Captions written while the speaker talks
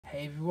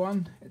Hey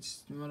everyone,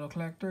 it's the Moto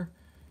Collector.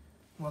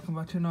 Welcome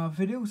back to another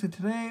video. So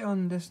today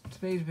on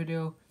today's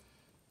video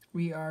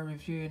we are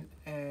reviewing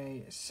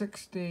a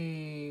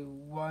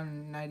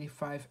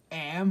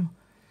 6195M.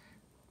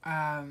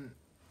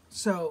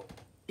 So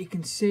you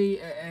can see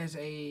it is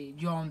a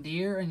John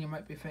Deere, and you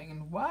might be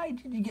thinking, why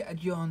did you get a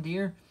John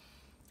Deere?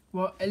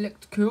 Well, it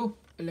looked cool,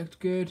 it looked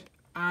good,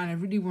 and I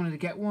really wanted to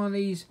get one of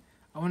these.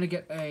 I want to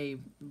get a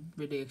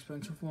really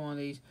expensive one of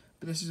these,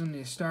 but this is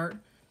only a start.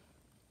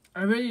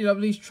 I really love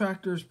these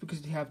tractors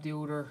because they have the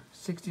older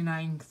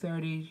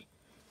 6930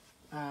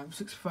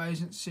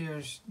 6000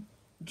 series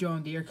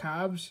John Deere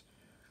cabs.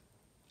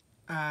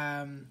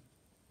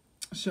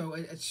 So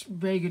it's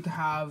very good to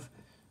have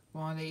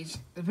one of these.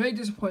 The very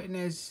disappointing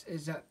is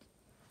that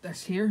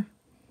this here,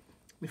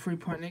 the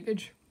 3-point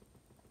linkage,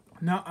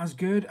 not as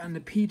good, and the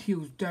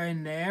PTO's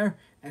down there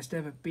instead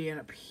of it being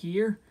up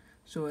here.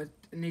 So it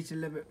needs a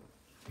little bit,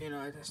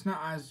 it's not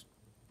as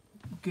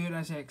good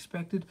as I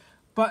expected,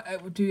 but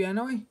it would do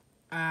anyway.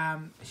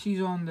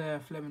 She's on the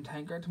Fleming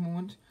tanker at the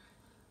moment.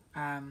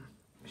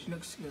 She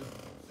looks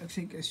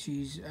like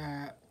she's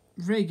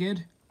very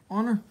good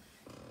on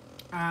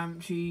her.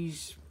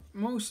 She's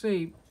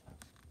mostly,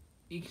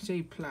 you can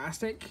say,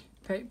 plastic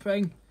type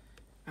thing,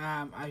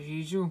 as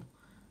usual.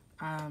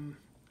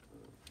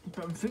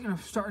 But I'm thinking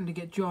of starting to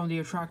get John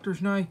Deere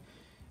tractors now.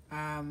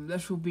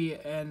 This will be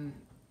in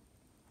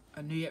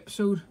a new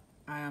episode.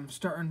 I am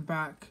starting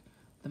back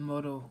the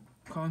Moto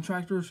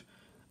Contractors,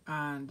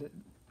 and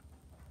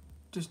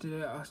just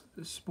a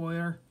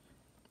spoiler,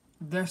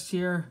 this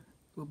year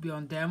will be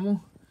on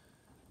demo,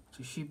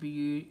 so she'll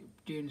be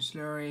doing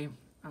slurry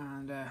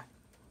and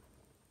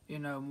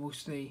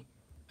mostly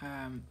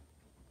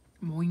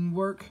mowing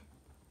work.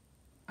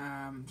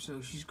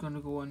 So she's going to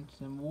go into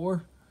the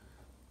mower,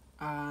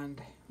 and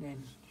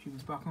then she'll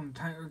be back on the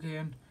tanker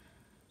again.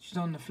 She's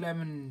on the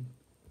Fleming,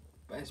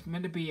 but it's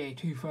meant to be a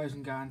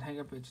 2,000 gallon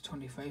tanker, but it's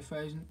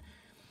 25,000.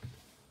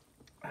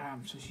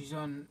 So she's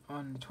on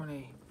the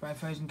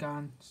 25,000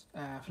 gallon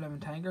Fleming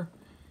tanker,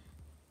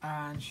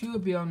 and she will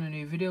be on a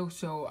new video.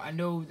 So I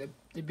know that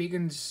the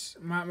beacons,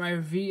 my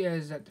review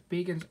is that the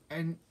beacons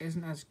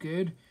isn't as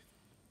good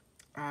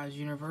as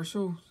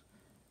Universal's,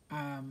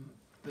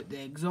 but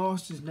the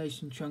exhaust is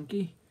nice and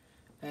chunky.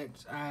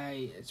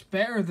 It's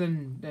better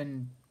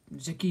than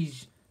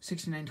Zicky's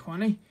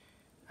 6920.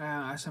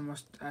 As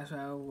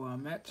I will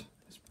admit,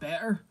 it's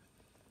better.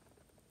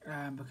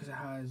 Because it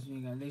has,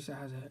 at least it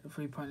has a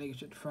 3-point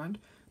linkage at the front.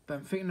 But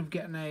I'm thinking of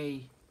getting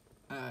a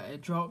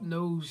drop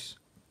nose,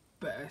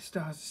 but it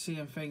still has the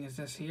same thing as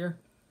this here.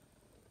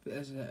 But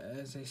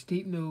as a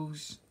steep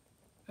nose,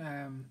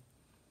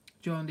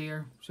 John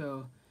Deere.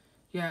 So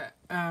yeah,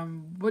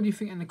 what do you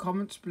think in the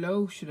comments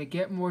below? Should I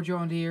get more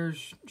John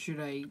Deeres? Should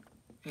I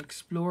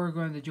explore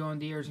going to John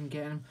Deeres and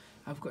getting them?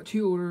 I've got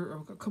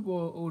a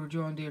couple of older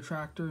John Deere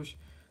tractors,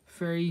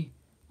 3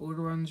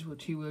 older ones with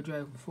 2-wheel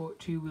drive and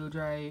 2-wheel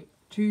drive.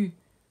 2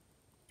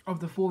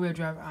 of the 4-wheel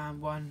drive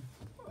and 1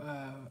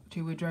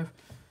 2-wheel drive.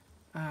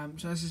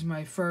 So this is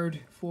my 3rd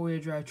 4-wheel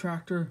drive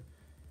tractor.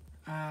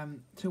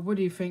 So what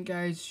do you think,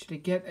 guys? Should I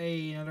get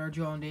another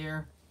John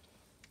Deere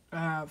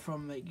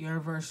from like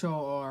Universal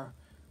or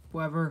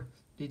whoever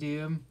they do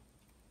them?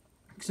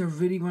 Because I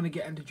really want to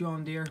get into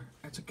John Deere.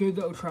 It's a good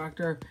little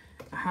tractor.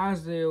 It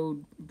has the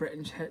old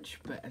British hitch,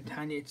 but I'm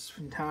telling you, it's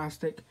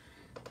fantastic.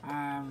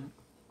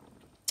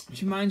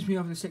 She reminds me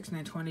of the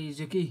 6920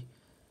 Zuki,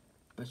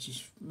 but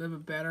she's a little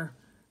bit better.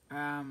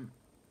 But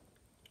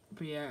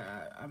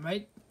yeah, I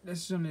might.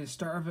 This is only the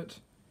start of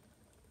it.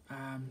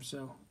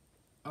 So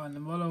on the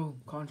Moto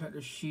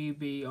Contractors, she'll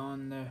be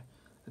on the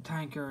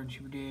tanker, and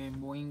she'll be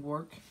doing mowing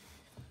work.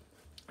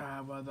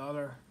 While the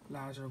other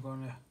lads are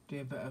going to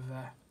do a bit of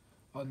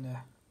on the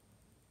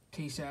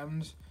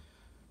T7s.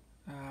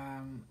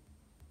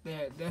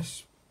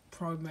 This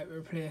probably might be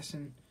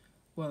replacing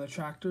one of the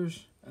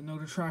tractors,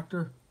 another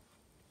tractor.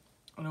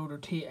 An older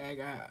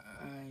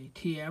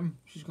TM.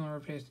 She's going to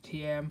replace the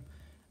TM,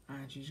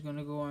 and she's going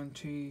to go on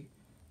to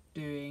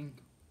doing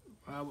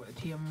what the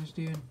TM is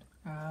doing.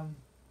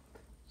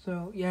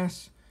 So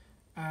yes,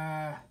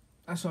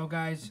 that's all,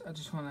 guys. I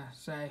just want to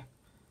say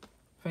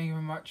thank you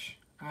very much.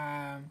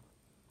 I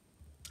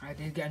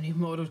did get a new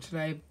model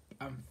today,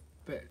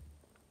 but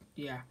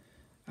yeah.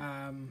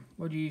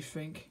 What do you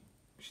think?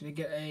 Should I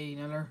get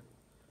another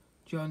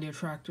John Deere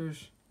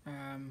tractors?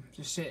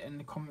 Just say it in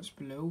the comments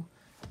below,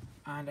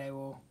 and I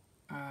will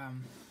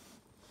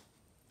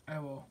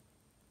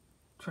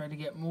try to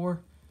get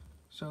more.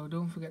 So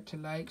don't forget to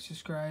like,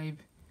 subscribe,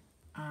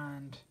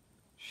 and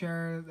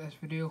share this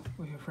video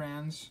with your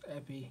friends.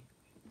 It'd be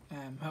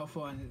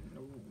helpful, and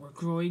we're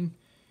growing.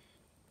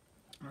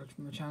 My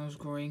channel's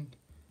growing,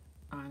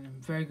 and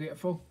I'm very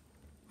grateful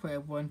for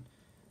everyone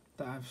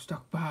that I've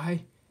stuck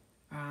by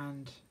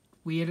and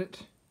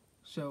waited.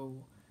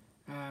 So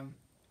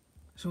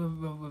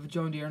with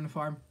John Deere on the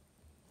farm,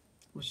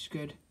 which is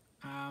good.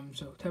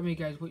 So tell me,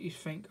 guys, what you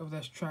think of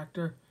this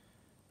tractor,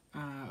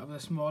 of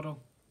this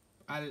model.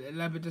 A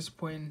little bit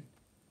disappointing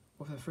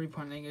with the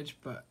 3-point linkage,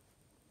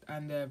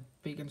 and the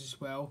beacons as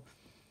well.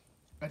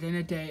 at the end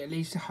of the day, at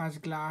least it has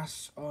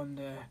glass on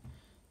the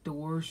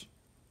doors.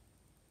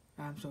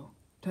 So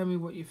tell me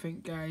what you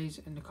think, guys,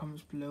 in the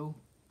comments below,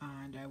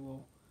 and I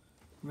will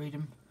read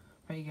them.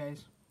 Right, you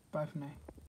guys. Bye for now.